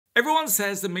Everyone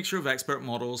says the mixture of expert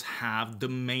models have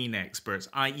domain experts,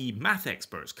 i.e. math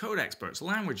experts, code experts,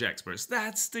 language experts.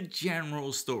 That's the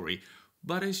general story.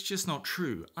 But it's just not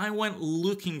true. I went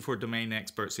looking for domain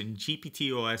experts in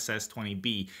GPT-OSS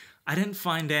 20b. I didn't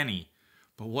find any.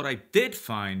 But what I did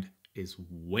find is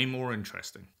way more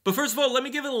interesting. But first of all, let me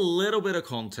give it a little bit of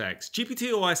context.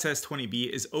 GPT-OSS 20b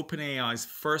is OpenAI's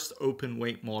first open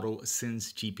weight model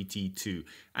since GPT-2,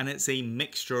 and it's a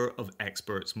mixture of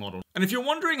experts model. And if you're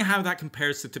wondering how that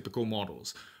compares to typical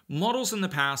models in the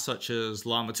past such as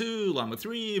Llama 2, Llama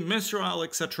 3, Mistral,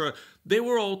 etc., they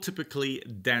were all typically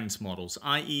dense models,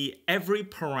 i.e. every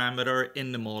parameter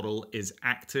in the model is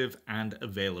active and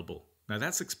available. Now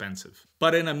that's expensive.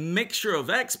 But in a mixture of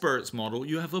experts model,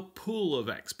 you have a pool of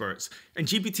experts. In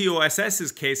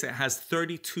GPT-OSS's case, it has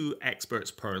 32 experts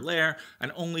per layer,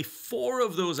 and only 4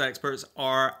 of those experts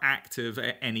are active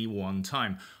at any one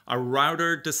time. A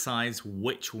router decides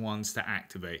which ones to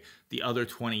activate. The other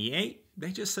 28,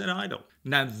 they just sit idle.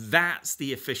 Now that's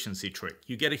the efficiency trick.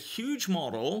 You get a huge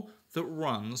model that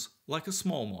runs like a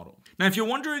small model. Now, if you're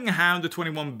wondering how the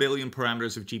 21 billion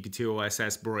parameters of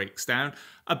GPT-OSS breaks down,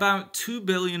 about 2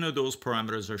 billion of those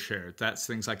parameters are shared. That's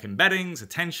things like embeddings,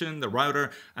 attention, the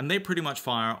router, and they pretty much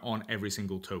fire on every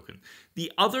single token.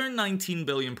 The other 19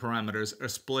 billion parameters are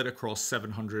split across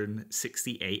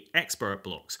 768 expert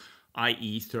blocks,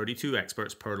 i.e. 32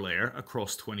 experts per layer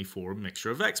across 24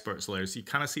 mixture of experts layers. You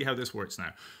kind of see how this works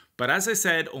now. But as I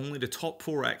said, only the top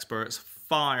 4 experts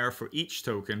fire for each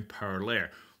token per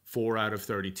layer. 4 out of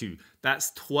 32.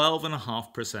 That's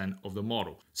 12.5% of the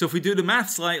model. So if we do the math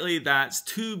slightly, that's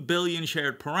 2 billion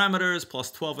shared parameters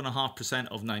plus 12.5%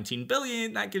 of 19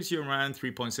 billion. That gives you around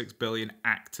 3.6 billion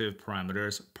active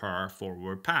parameters per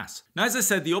forward pass. Now, as I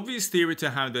said, the obvious theory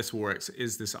to how this works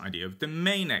is this idea of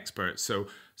domain experts. So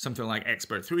something like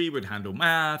expert 3 would handle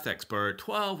math, expert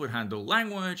 12 would handle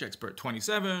language, expert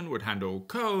 27 would handle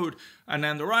code, and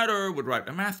then the writer would write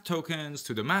the math tokens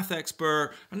to the math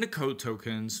expert and the code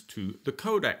tokens to the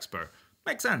code expert.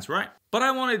 Makes sense, right? But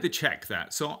I wanted to check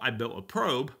that, so I built a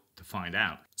probe to find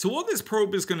out. So what this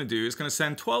probe is going to do is going to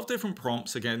send 12 different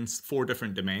prompts against 4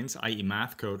 different domains, i.e.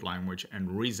 math, code, language,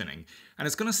 and reasoning. And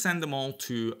it's going to send them all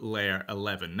to layer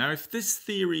 11. Now, if this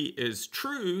theory is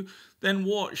true, then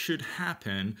what should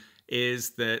happen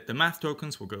is that the math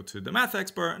tokens will go to the math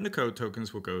expert and the code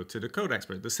tokens will go to the code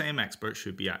expert. The same expert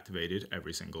should be activated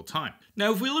every single time.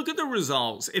 Now, if we look at the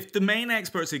results, if domain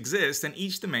experts exist, then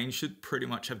each domain should pretty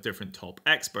much have different top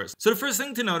experts. So the first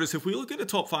thing to notice, if we look at the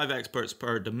top 5 experts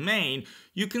per domain,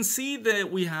 you can see that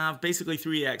we have basically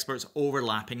 3 experts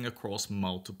overlapping across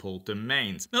multiple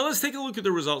domains. Now let's take a look at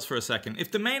the results for a second.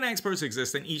 If domain experts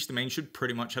exist, then each domain should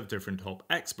pretty much have different top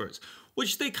experts,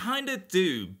 which they kind of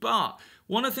do, but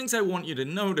one of the things I want you to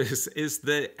notice is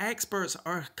that experts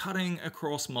are cutting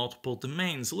across multiple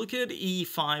domains. Look at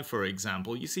E5, for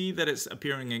example. You see that it's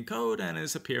appearing in code and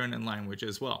it's appearing in language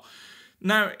as well.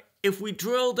 Now, if we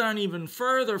drill down even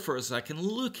further for a second,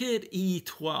 look at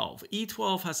E12.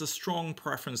 E12 has a strong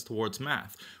preference towards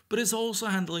math, but it's also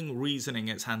handling reasoning,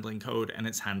 it's handling code, and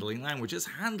it's handling language. It's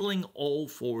handling all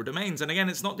 4 domains. And again,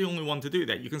 it's not the only one to do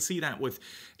that. You can see that with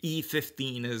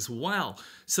E15 as well.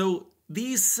 So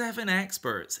these 7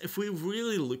 experts, if we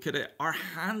really look at it, are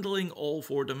handling all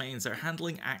 4 domains. They're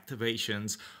handling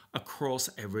activations across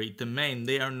every domain.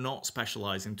 They are not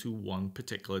specializing to one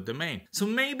particular domain. So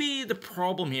maybe the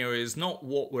problem here is not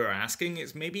what we're asking,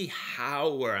 it's maybe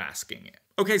how we're asking it.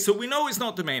 Okay, so we know it's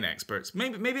not domain experts.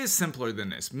 Maybe it's simpler than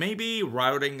this. Maybe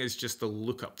routing is just a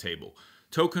lookup table.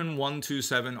 Token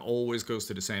 127 always goes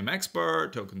to the same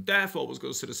expert. Token def always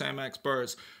goes to the same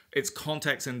experts. It's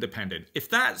context independent. If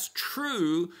that's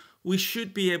true, we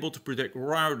should be able to predict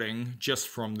routing just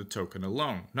from the token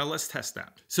alone. Now let's test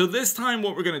that. So this time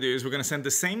what we're going to do is we're going to send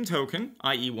the same token,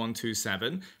 i.e.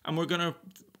 127, and we're going to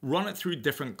run it through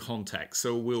different contexts.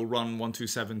 So we'll run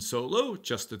 127 solo,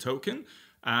 just the token.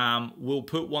 We'll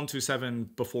put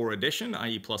 127 before addition,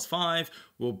 i.e. +5.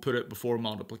 We'll put it before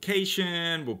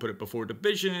multiplication. We'll put it before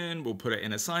division. We'll put it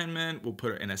in assignment. We'll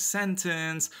put it in a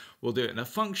sentence. We'll do it in a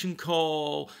function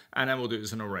call, and then we'll do it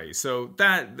as an array. So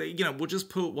that, we'll just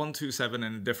put 127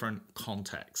 in a different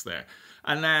context there.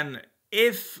 And then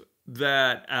if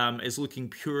that is looking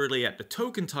purely at the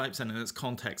token types and it's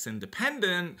context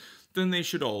independent, then they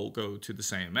should all go to the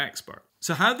same expert.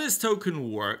 So how this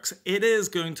token works, it is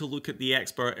going to look at the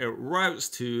expert it routes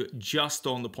to just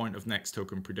on the point of next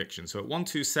token prediction. So at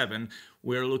 127,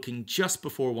 we're looking just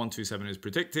before 127 is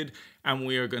predicted, and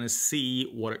we are going to see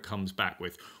what it comes back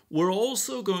with. We're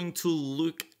also going to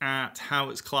look at how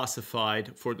it's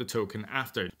classified for the token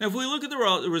after. Now, if we look at the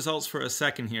results for a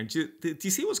second here, do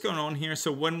you see what's going on here?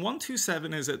 So when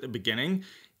 127 is at the beginning,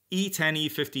 E10,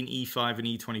 E15, E5, and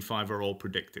E25 are all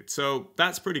predicted. So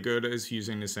that's pretty good as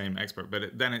using the same expert,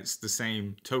 but then it's the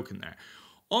same token there.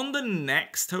 On the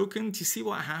next token, do you see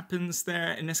what happens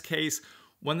there? In this case,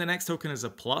 when the next token is a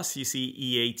plus, you see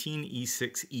E18,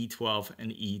 E6, E12,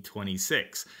 and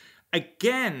E26.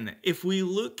 Again, if we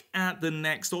look at the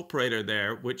next operator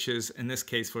there, which is in this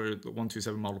case for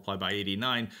 127 multiplied by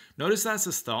 89, notice that's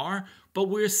a star, but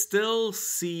we're still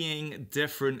seeing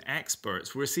different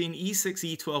experts. We're seeing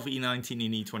E6, E12, E19,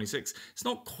 and E26. It's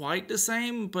not quite the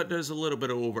same, but there's a little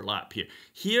bit of overlap here.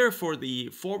 Here for the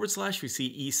forward slash, we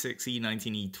see E6,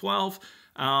 E19,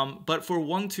 E12, but for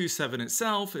 127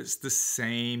 itself, it's the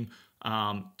same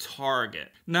target.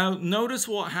 Now, notice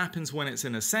what happens when it's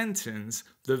in a sentence.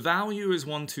 The value is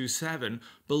 127,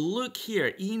 but look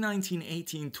here, E19,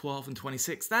 18, 12, and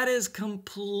 26. That is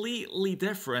completely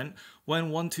different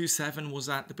when 127 was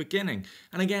at the beginning.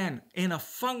 And again, in a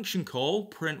function call,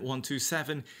 print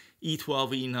 127,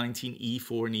 E12, E19,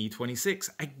 E4, and E26.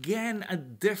 Again, a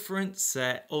different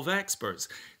set of experts.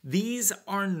 These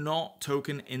are not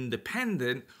token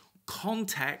independent.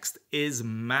 Context is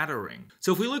mattering.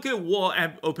 So if we look at what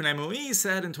OpenMoE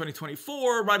said in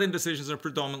 2024, write-in decisions are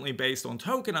predominantly based on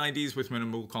token IDs with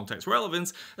minimal context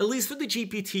relevance, at least for the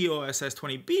GPT-OSS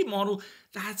 20B model,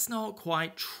 that's not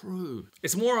quite true.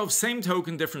 It's more of same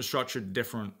token, different structure,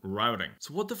 different routing.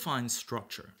 So what defines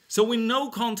structure? So we know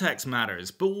context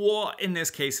matters, but what in this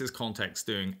case is context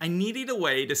doing? I needed a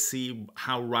way to see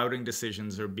how routing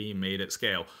decisions are being made at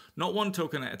scale. Not one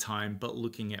token at a time, but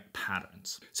looking at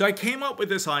patterns. So I came up with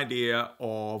this idea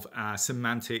of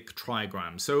semantic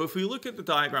trigrams. So if we look at the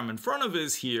diagram in front of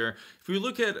us here, if we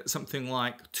look at something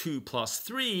like 2 plus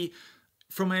 3,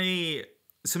 from a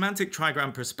semantic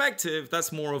trigram perspective,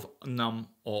 that's more of num,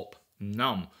 op,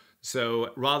 num. So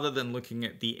rather than looking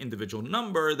at the individual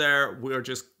number there, we're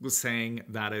just saying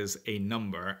that is a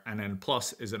number, and then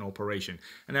plus is an operation.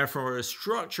 And therefore, a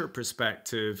structure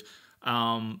perspective,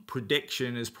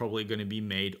 prediction is probably going to be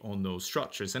made on those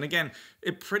structures. And again,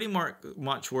 it pretty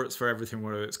much works for everything,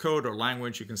 whether it's code or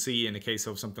language. You can see in the case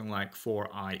of something like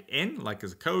for I in, like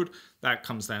as a code, that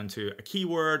comes down to a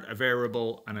keyword, a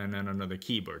variable, and then another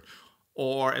keyword.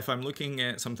 Or if I'm looking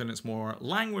at something that's more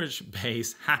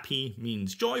language-based, happy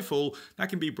means joyful, that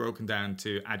can be broken down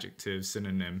to adjective,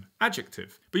 synonym,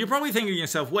 adjective. But you're probably thinking to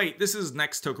yourself, wait, this is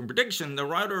next token prediction. The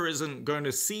router isn't going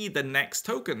to see the next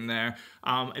token there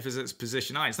if it's its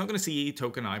position I. It's not going to see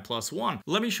token I plus 1.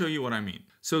 Let me show you what I mean.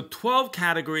 So 12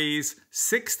 categories,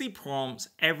 60 prompts,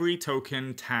 every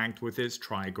token tagged with its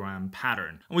trigram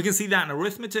pattern. And we can see that in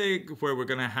arithmetic, where we're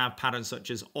going to have patterns such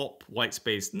as op, white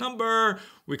space, number.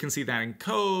 We can see that in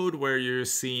code, where you're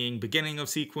seeing beginning of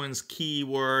sequence,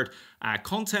 keyword,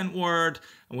 content word,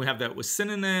 and we have that with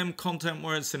synonym, content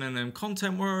word, synonym,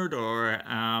 content word, or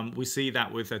we see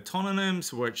that with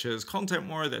antonyms, which is content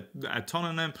word,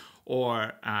 antonym,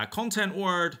 or content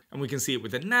word, and we can see it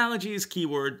with analogies,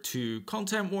 keyword to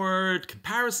content word,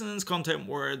 comparisons, content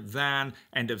word, than,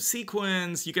 end of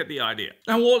sequence. You get the idea.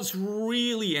 Now, what's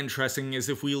really interesting is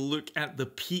if we look at the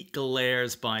peak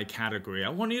layers by category. I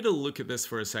want you to look at this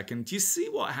for a second. Do you see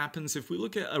what happens if we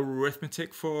look at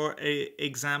arithmetic for an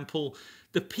example?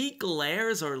 The peak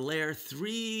layers are layer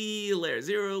 3, layer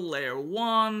 0, layer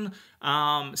 1.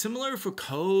 Similar for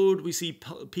code, we see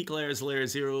peak layers layer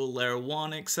 0, layer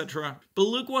 1, etc. But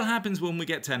look what happens when we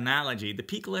get to analogy. The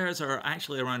peak layers are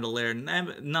actually around a layer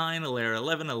 9, a layer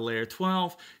 11, a layer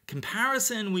 12.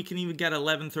 Comparison, we can even get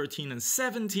 11, 13, and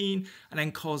 17. And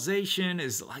then causation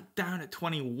is like down at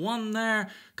 21 there.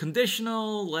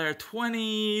 Conditional, layer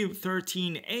 20,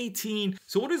 13, 18.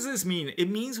 So what does this mean? It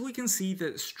means we can see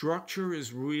that structure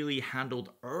is really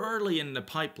handled early in the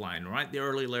pipeline, right? The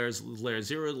early layers, layer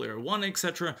 0, layer 1,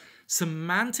 etc.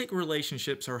 Semantic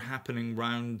relationships are happening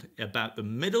round about the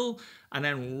middle, and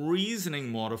then reasoning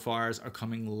modifiers are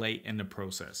coming late in the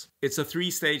process. It's a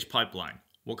 3-stage pipeline.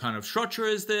 What kind of structure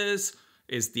is this?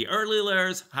 Is the early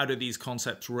layers, how do these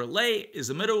concepts relate? Is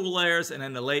the middle layers, and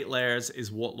then the late layers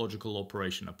is what logical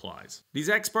operation applies. These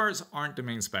experts aren't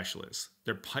domain specialists.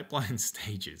 They're pipeline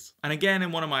stages. And again,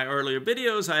 in one of my earlier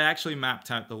videos, I actually mapped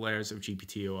out the layers of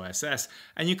GPT-OSS,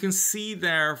 and you can see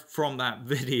there from that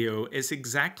video, it's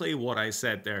exactly what I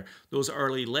said there. Those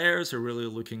early layers are really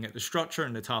looking at the structure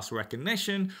and the task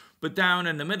recognition, but down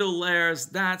in the middle layers,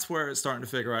 that's where it's starting to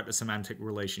figure out the semantic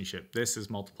relationship. This is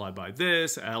multiplied by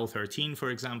this, L13,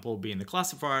 for example, being the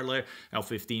classifier layer,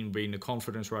 L15 being the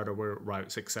confidence router where it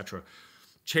routes, etc.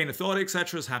 Chain of thought,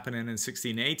 etc. is happening in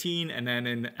 1618, and then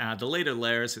in the later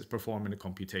layers, it's performing the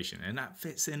computation. And that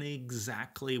fits in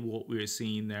exactly what we're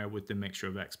seeing there with the mixture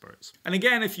of experts. And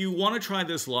again, if you want to try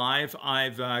this live,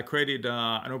 I've created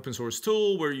an open source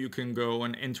tool where you can go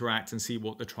and interact and see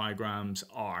what the trigrams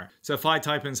are. So if I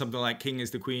type in something like king is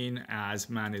the queen as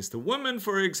man is the woman,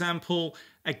 for example,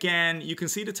 again, you can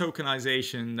see the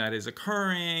tokenization that is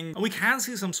occurring. And we can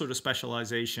see some sort of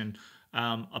specialization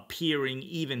appearing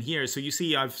even here. So you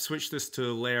see I've switched this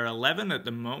to layer 11 at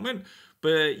the moment,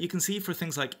 but you can see for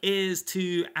things like is,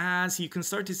 to, as, you can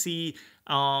start to see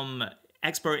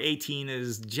expert 18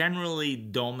 is generally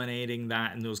dominating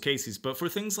that in those cases. But for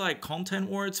things like content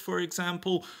words, for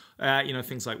example,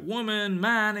 things like woman,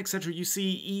 man, etc., you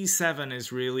see E7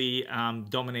 is really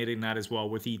dominating that as well,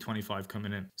 with E25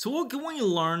 coming in. So what can we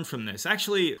learn from this?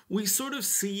 Actually, we sort of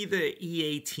see that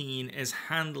E18 is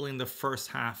handling the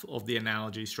first half of the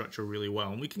analogy structure really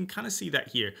well. And we can kind of see that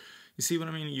here. You see what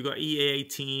I mean? You got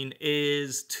E18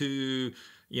 is, to,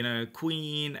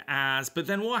 queen, as, but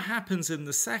then what happens in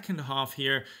the second half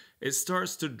here, it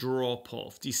starts to drop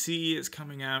off. Do you see it's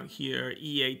coming out here?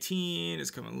 E18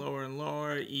 is coming lower and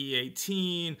lower,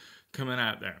 E18 coming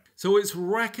out there. So it's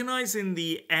recognizing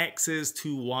the X's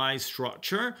to Y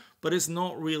structure, but it's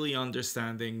not really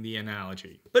understanding the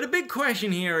analogy. But a big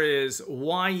question here is,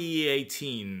 why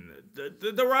E18?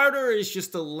 The router is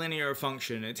just a linear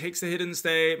function. It takes the hidden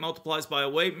state, multiplies by a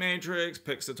weight matrix,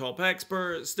 picks the top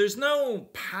experts. There's no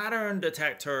pattern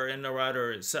detector in the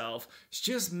router itself. It's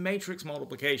just matrix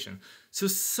multiplication. So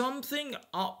something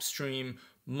upstream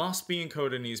must be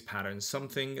encoding these patterns,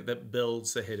 something that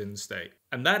builds the hidden state.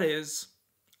 And that is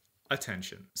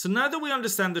attention. So now that we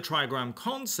understand the trigram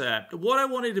concept, what I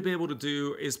wanted to be able to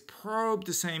do is probe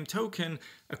the same token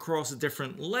across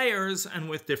different layers and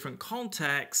with different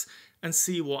contexts, and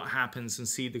see what happens and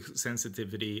see the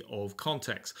sensitivity of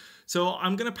context. So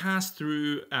I'm going to pass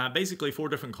through basically 4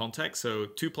 different contexts. So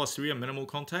 2 plus 3 are minimal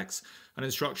contexts, an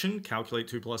instruction, calculate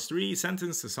 2 plus 3,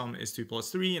 sentence, the sum is 2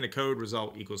 plus 3, and a code,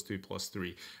 result equals 2 plus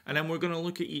 3. And then we're going to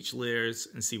look at each layers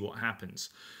and see what happens.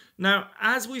 Now,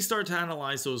 as we start to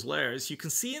analyze those layers, you can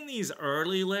see in these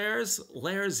early layers,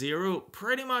 layer 0,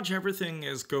 pretty much everything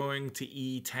is going to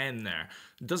E10 there.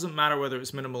 It doesn't matter whether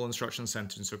it's minimal, instruction,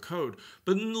 sentence, or code.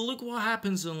 But look what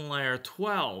happens in layer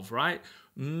 12, right?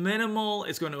 Minimal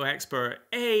is going to expert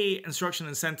A, instruction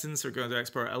and sentence are going to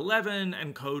expert 11,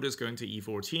 and code is going to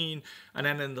E14. And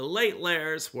then in the late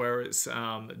layers, where it's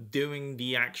doing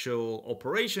the actual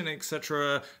operation,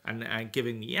 etc., and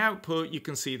giving the output, you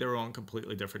can see they're on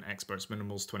completely different experts.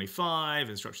 Minimal's 25,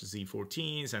 instructions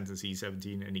E14, sentence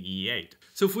E17, and E8.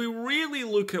 So if we really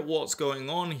look at what's going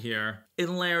on here,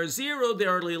 in layer 0, the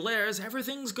early layers,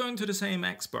 everything's going to the same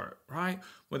expert, right?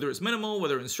 Whether it's minimal,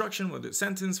 whether it's instruction, whether it's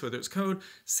sentence, whether it's code,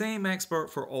 same expert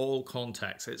for all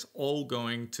contexts. It's all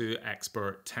going to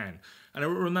expert 10. And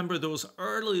remember, those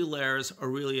early layers are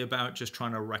really about just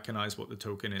trying to recognize what the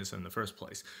token is in the first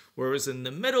place. Whereas in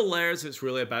the middle layers, it's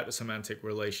really about the semantic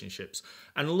relationships.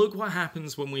 And look what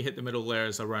happens when we hit the middle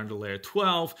layers around the layer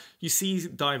 12. You see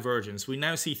divergence. We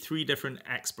now see 3 different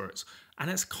experts. And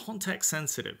it's context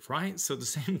sensitive, right? So the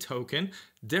same token,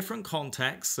 different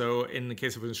context. So in the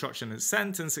case of instruction and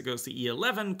sentence, it goes to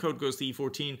E11, code goes to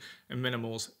E14, and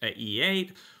minimals at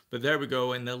E8. But there we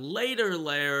go. In the later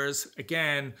layers,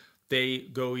 again, they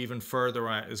go even further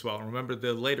out as well. Remember,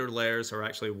 the later layers are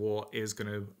actually what is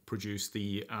going to produce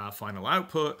the final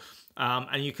output.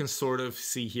 And you can sort of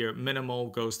see here, minimal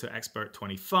goes to expert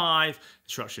 25,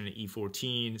 instruction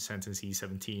E14, sentence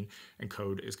E17, and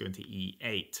code is going to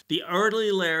E8. The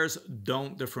early layers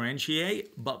don't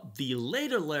differentiate, but the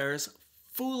later layers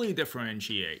fully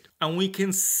differentiate. And we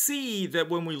can see that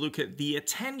when we look at the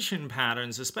attention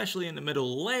patterns, especially in the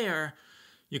middle layer,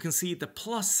 you can see the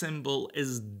plus symbol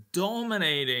is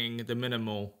dominating the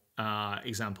minimal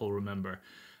example, remember.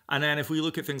 And then if we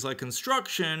look at things like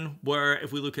instruction, where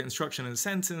if we look at instruction and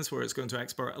sentence, where it's going to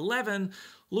expert 11,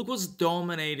 look what's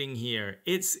dominating here.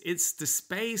 It's the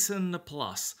space and the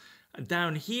plus.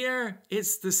 Down here,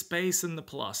 it's the space and the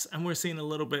plus, and we're seeing a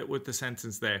little bit with the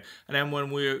sentence there. And then when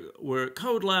we're at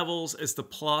code levels, it's the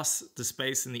plus, the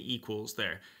space, and the equals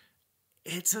there.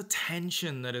 It's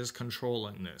attention that is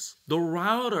controlling this. The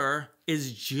router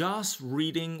is just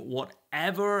reading what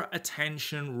whatever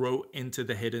attention wrote into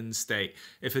the hidden state.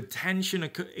 If attention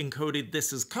encoded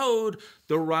this as code,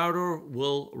 the router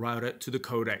will route it to the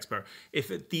code expert.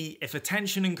 If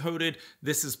attention encoded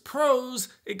this is prose,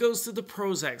 it goes to the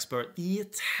prose expert. The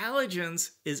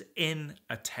intelligence is in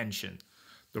attention.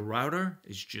 The router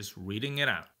is just reading it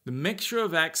out. The mixture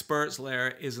of experts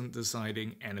layer isn't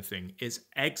deciding anything. It's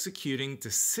executing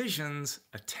decisions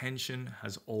attention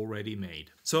has already made.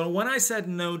 So when I said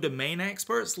no domain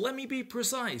experts, let me be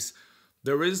precise.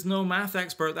 There is no math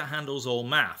expert that handles all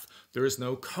math. There is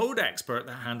no code expert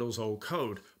that handles all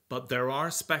code. But there are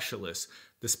specialists.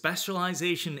 The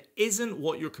specialization isn't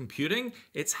what you're computing,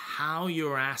 it's how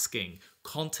you're asking.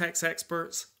 Context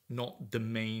experts, not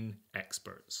domain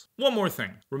experts. One more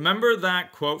thing. Remember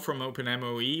that quote from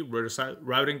OpenMoE,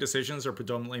 routing decisions are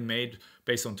predominantly made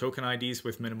based on token IDs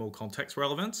with minimal context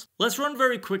relevance? Let's run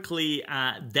very quickly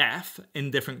def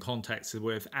in different contexts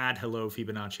with add, hello,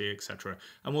 Fibonacci, etc.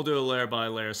 And we'll do a layer by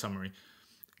layer summary.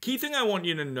 Key thing I want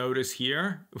you to notice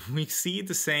here, we see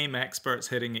the same experts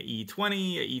hitting at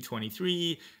E20, at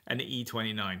E23, and at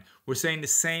E29. We're saying the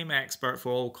same expert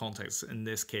for all contexts, in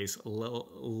this case,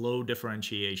 low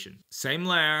differentiation. Same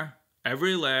layer,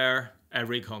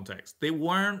 every context. They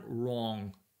weren't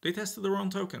wrong. They tested the wrong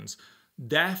tokens.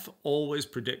 Def always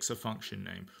predicts a function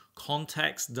name.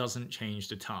 Context doesn't change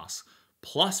the task.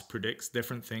 Plus predicts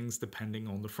different things depending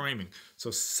on the framing.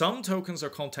 So some tokens are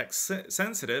context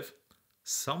sensitive,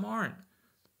 some aren't.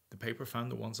 The paper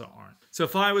found the ones that aren't. So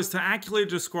if I was to accurately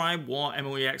describe what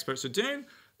MoE experts are doing,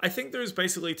 I think there's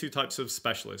basically two types of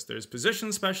specialists. There's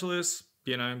position specialists,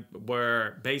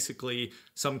 where basically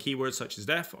some keywords such as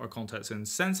def are context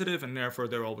insensitive and therefore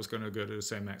they're always going to go to the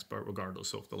same expert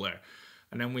regardless of the layer.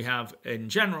 And then we have, in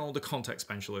general, the context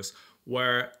specialists,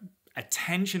 where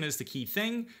attention is the key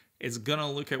thing. It's going to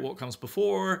look at what comes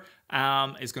before,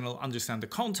 it's going to understand the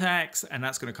context, and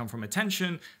that's going to come from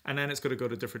attention, and then it's going to go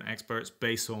to different experts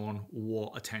based on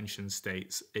what attention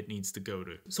states it needs to go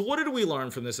to. So what did we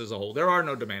learn from this as a whole? There are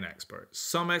no domain experts.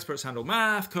 Some experts handle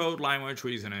math, code, language,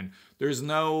 reasoning. There's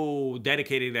no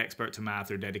dedicated expert to math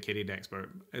or dedicated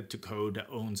expert to code that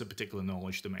owns a particular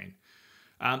knowledge domain.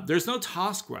 There's no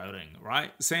task routing,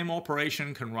 right? Same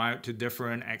operation can route to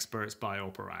different experts by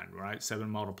operand, right? 7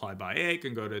 multiplied by 8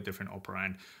 can go to a different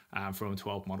operand from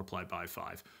 12 multiplied by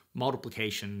 5.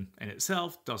 Multiplication in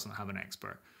itself doesn't have an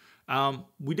expert.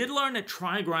 We did learn that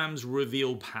TriGrams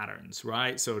reveal patterns,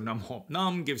 right? So num hop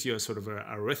num gives you a sort of a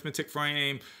arithmetic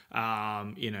frame.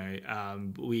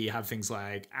 We have things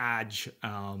like adge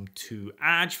to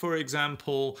adge, for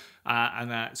example,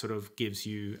 and that sort of gives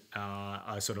you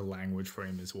a sort of language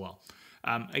frame as well.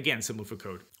 Again, similar for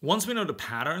code. Once we know the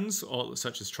patterns,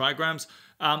 such as trigrams,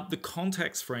 the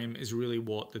context frame is really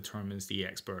what determines the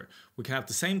expert. We can have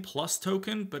the same plus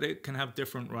token, but it can have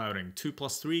different routing. 2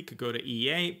 plus 3 could go to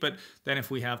E8, but then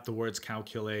if we have the words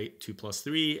calculate 2 plus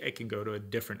 3, it can go to a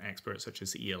different expert, such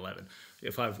as E11.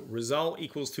 If I have result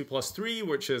equals 2 plus 3,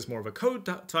 which is more of a code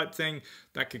type thing,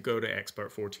 that could go to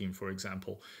expert 14, for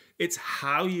example. It's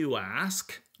how you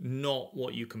ask, not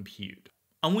what you compute.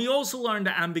 And we also learned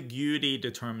that ambiguity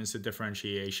determines the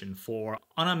differentiation. For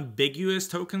unambiguous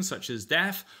tokens such as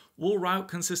def, will route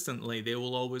consistently. They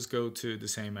will always go to the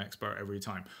same expert every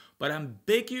time. But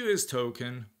ambiguous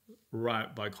token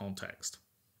route by context.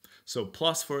 So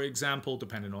plus, for example,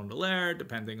 depending on the layer,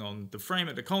 depending on the frame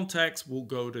of the context, will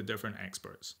go to different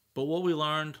experts. But what we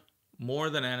learned,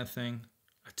 more than anything,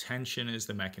 attention is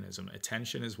the mechanism.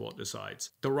 Attention is what decides.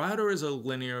 The router is a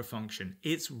linear function.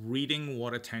 It's reading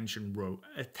what attention wrote.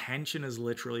 Attention is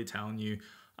literally telling you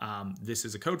this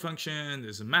is a code function,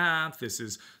 this is math, this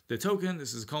is the token,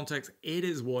 this is context. It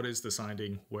is what is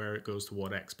deciding where it goes to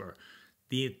what expert.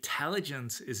 The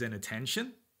intelligence is in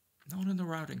attention, not in the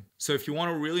routing. So if you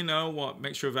want to really know what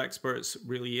mixture of experts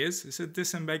really is, it's a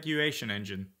disambiguation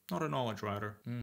engine, not a knowledge router.